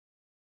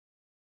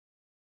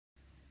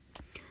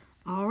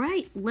All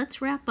right, let's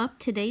wrap up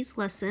today's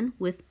lesson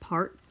with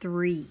part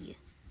 3.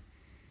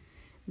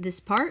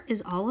 This part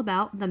is all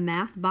about the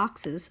math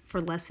boxes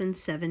for lesson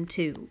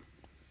 7-2.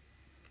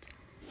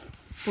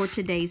 For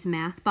today's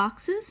math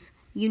boxes,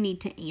 you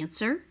need to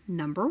answer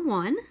number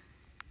 1,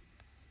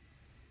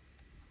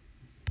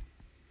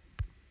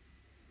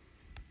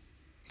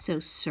 so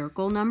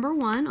circle number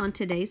 1 on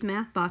today's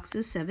math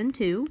boxes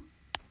 7-2.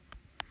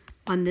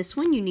 On this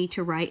one, you need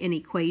to write an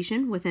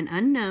equation with an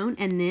unknown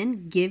and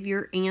then give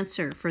your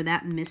answer for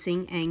that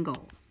missing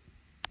angle.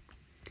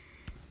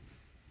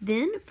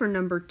 Then for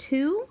number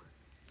 2,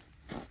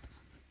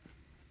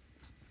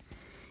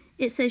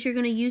 it says you're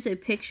going to use a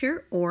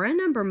picture or a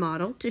number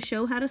model to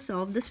show how to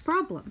solve this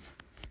problem.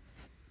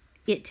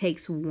 It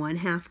takes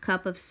 1/2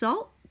 cup of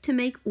salt to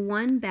make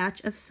 1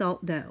 batch of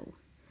salt dough.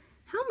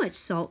 How much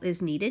salt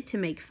is needed to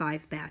make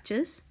 5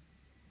 batches?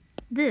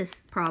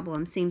 This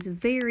problem seems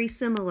very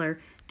similar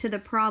to the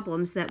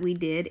problems that we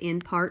did in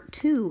part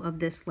 2 of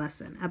this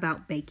lesson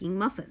about baking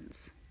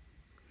muffins.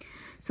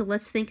 So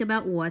let's think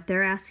about what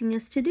they're asking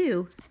us to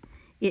do.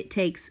 It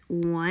takes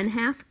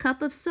 1/2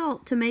 cup of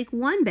salt to make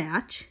 1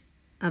 batch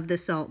of the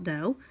salt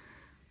dough.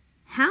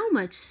 How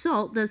much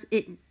salt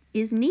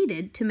is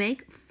needed to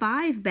make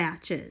 5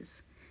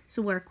 batches?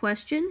 So our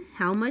question,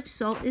 how much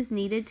salt is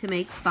needed to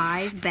make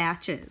 5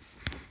 batches?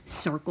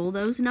 Circle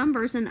those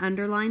numbers and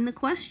underline the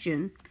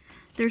question.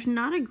 There's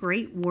not a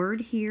great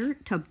word here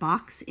to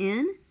box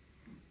in,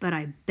 but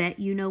I bet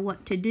you know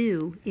what to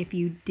do if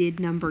you did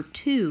number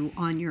 2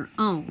 on your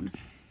own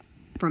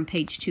from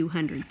page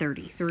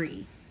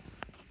 233.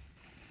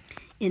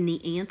 In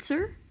the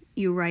answer,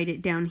 you write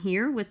it down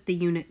here with the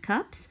unit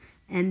cups,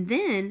 and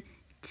then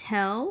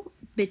tell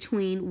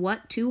between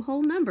what 2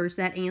 whole numbers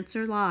that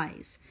answer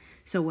lies.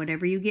 So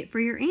whatever you get for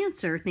your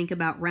answer, think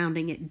about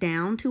rounding it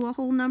down to a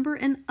whole number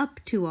and up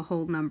to a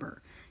whole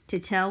number to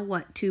tell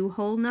what 2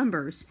 whole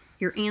numbers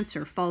your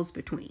answer falls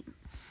between.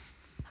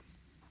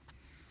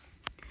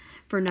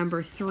 For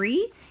number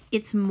 3,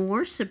 it's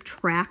more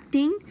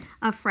subtracting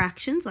of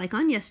fractions like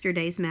on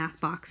yesterday's math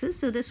boxes,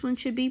 so this one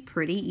should be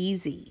pretty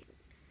easy.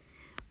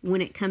 When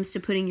it comes to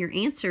putting your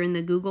answer in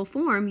the Google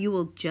form, you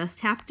will just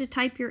have to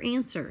type your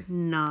answer,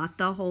 not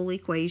the whole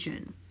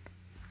equation.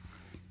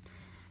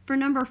 For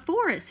number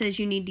 4, it says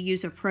you need to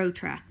use a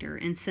protractor,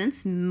 and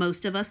since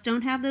most of us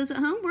don't have those at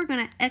home, we're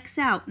going to X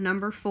out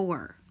number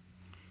 4.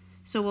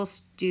 So we'll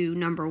do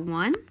number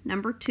 1,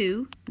 number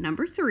 2,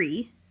 number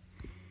 3,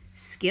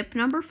 skip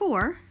number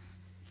 4,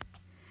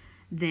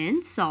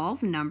 then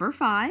solve number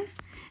 5,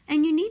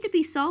 and you need to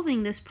be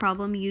solving this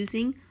problem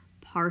using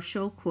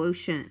partial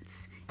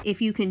quotients.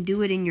 If you can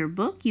do it in your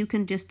book, you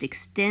can just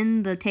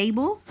extend the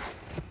table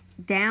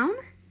down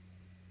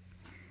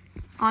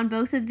on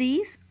both of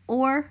these,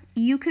 or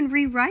you can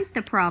rewrite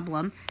the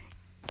problem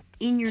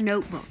in your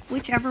notebook,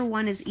 whichever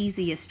one is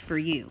easiest for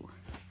you.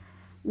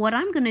 What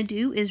I'm going to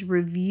do is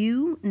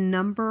review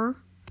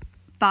number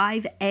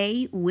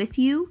 5A with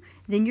you,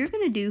 then you're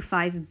going to do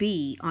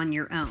 5B on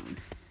your own.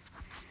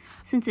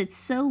 Since it's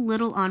so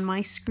little on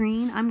my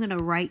screen, I'm going to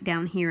write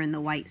down here in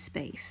the white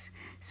space.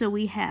 So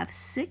we have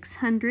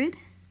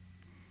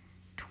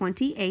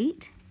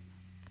 628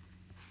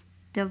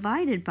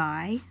 divided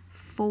by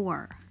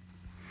 4.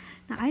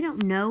 Now I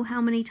don't know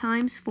how many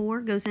times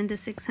 4 goes into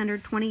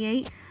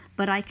 628,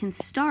 but I can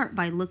start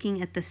by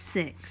looking at the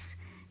 6.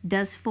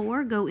 Does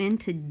 4 go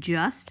into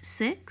just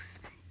 6?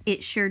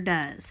 It sure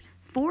does.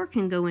 4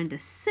 can go into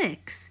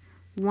 6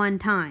 one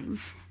time.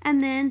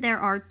 And then there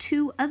are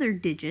 2 other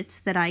digits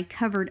that I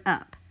covered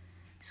up.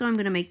 So I'm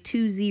going to make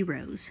 2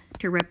 zeros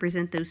to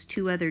represent those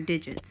 2 other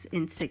digits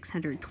in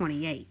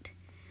 628.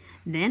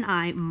 Then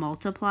I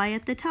multiply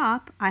at the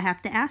top. I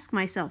have to ask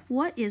myself,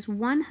 what is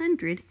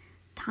 100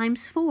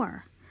 times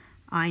 4?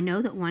 I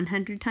know that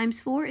 100 times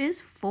 4 is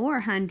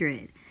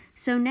 400.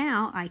 So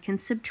now I can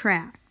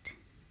subtract.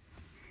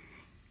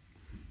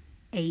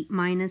 8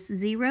 minus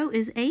 0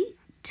 is 8,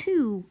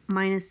 2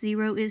 minus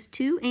 0 is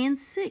 2, and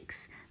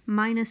 6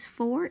 minus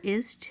 4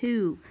 is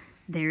 2.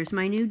 There's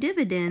my new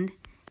dividend.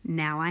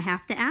 Now I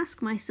have to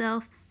ask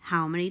myself,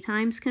 how many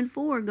times can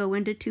 4 go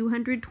into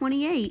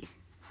 228?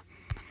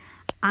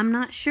 I'm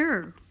not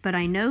sure, but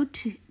I know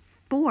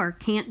 4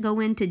 can't go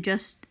into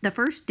just the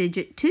first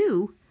digit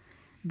 2,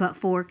 but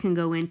 4 can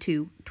go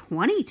into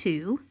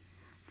 22.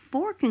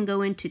 4 can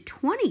go into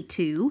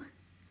 22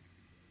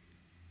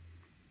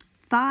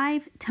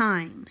 5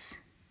 times.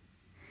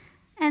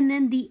 And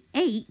then the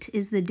 8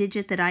 is the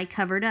digit that I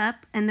covered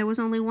up, and there was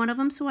only one of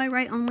them, so I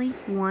write only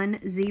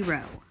 1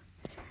 0.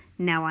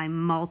 Now I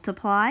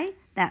multiply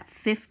that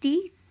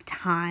 50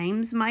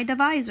 times my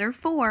divisor,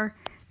 4.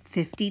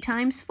 50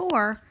 times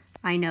 4,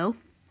 I know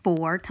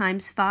 4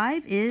 times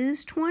 5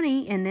 is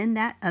 20, and then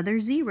that other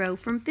 0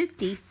 from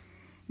 50.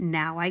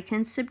 Now I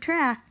can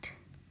subtract.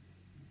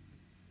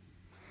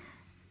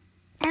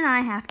 And I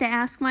have to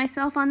ask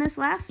myself on this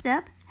last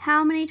step,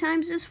 how many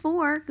times does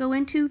 4 go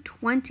into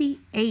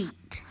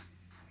 28?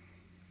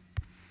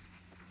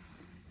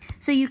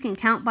 So you can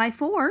count by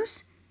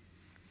 4s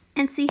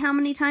and see how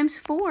many times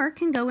 4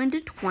 can go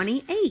into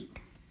 28.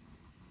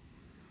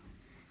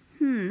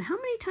 how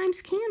many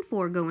times can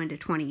 4 go into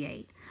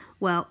 28?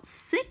 Well,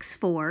 6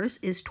 4s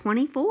is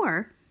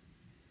 24.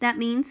 That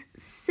means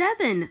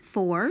 7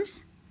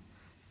 4s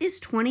is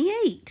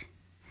 28.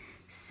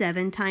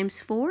 7 times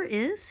 4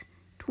 is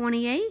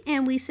 28,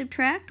 and we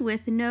subtract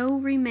with no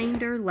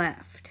remainder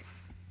left.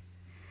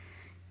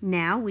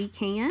 Now we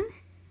can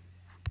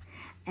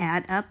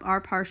add up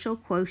our partial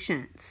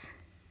quotients.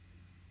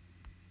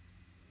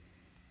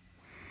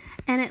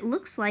 And it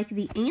looks like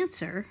the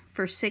answer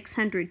for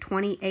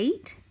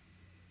 628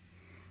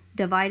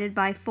 divided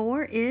by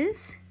 4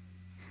 is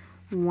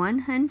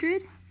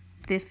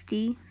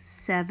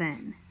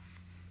 157.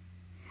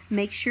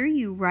 Make sure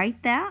you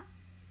write that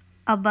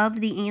above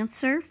the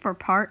answer for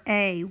part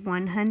A,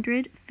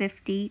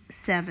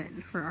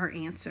 157 for our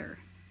answer.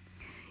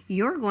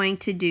 You're going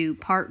to do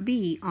part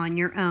B on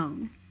your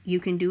own. You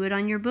can do it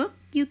on your book,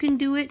 you can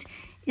do it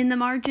in the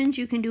margins,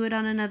 you can do it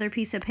on another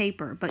piece of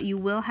paper, but you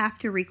will have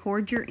to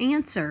record your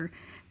answer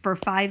for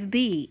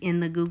 5B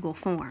in the Google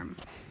form.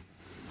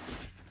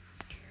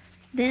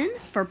 Then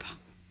for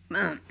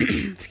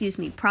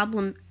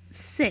problem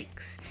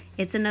 6,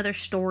 it's another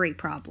story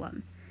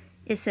problem.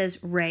 It says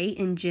Ray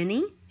and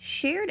Jenny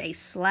shared a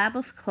slab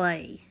of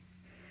clay.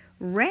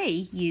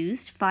 Ray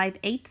used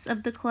 5/8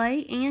 of the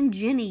clay and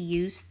Jenny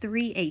used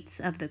 3/8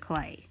 of the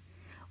clay.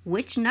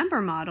 Which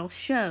number model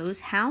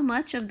shows how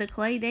much of the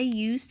clay they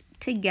used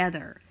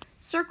together?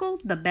 Circle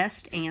the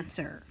best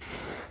answer.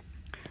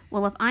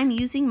 Well, if I'm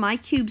using my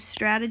cube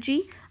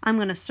strategy, I'm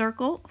going to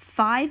circle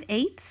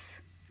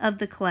 5/8 of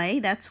the clay.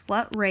 That's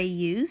what Ray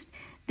used.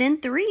 Then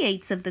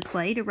 3/8 of the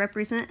clay to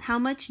represent how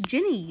much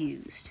Jenny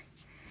used.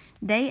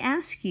 They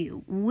ask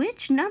you,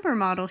 which number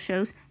model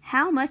shows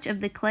how much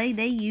of the clay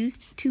they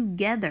used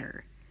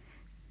together?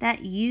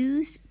 That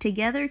used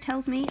together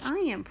tells me I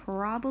am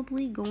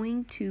probably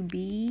going to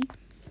be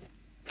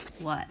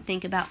what?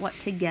 Think about what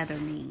together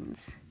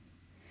means.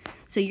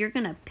 So you're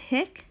going to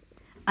pick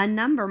a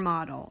number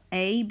model,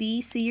 A, B,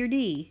 C, or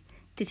D,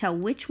 to tell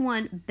which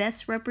one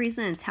best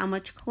represents how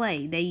much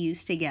clay they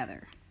use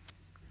together.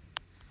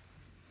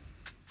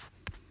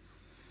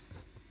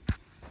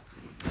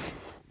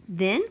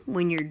 Then,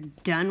 when you're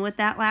done with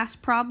that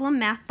last problem,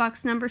 math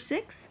box number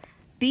 6,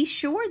 be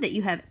sure that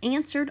you have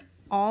answered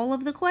all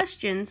of the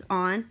questions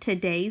on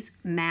today's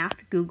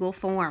Math Google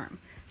form.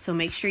 So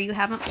make sure you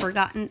haven't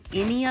forgotten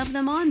any of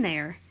them on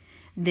there.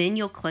 Then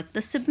you'll click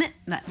the Submit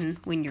button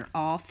when you're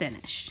all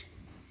finished.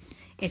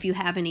 If you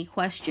have any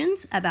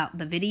questions about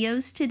the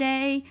videos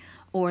today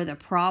or the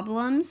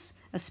problems,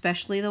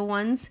 especially the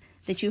ones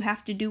that you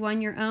have to do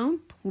on your own,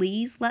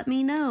 please let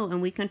me know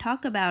and we can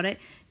talk about it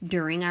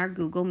during our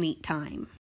Google Meet time.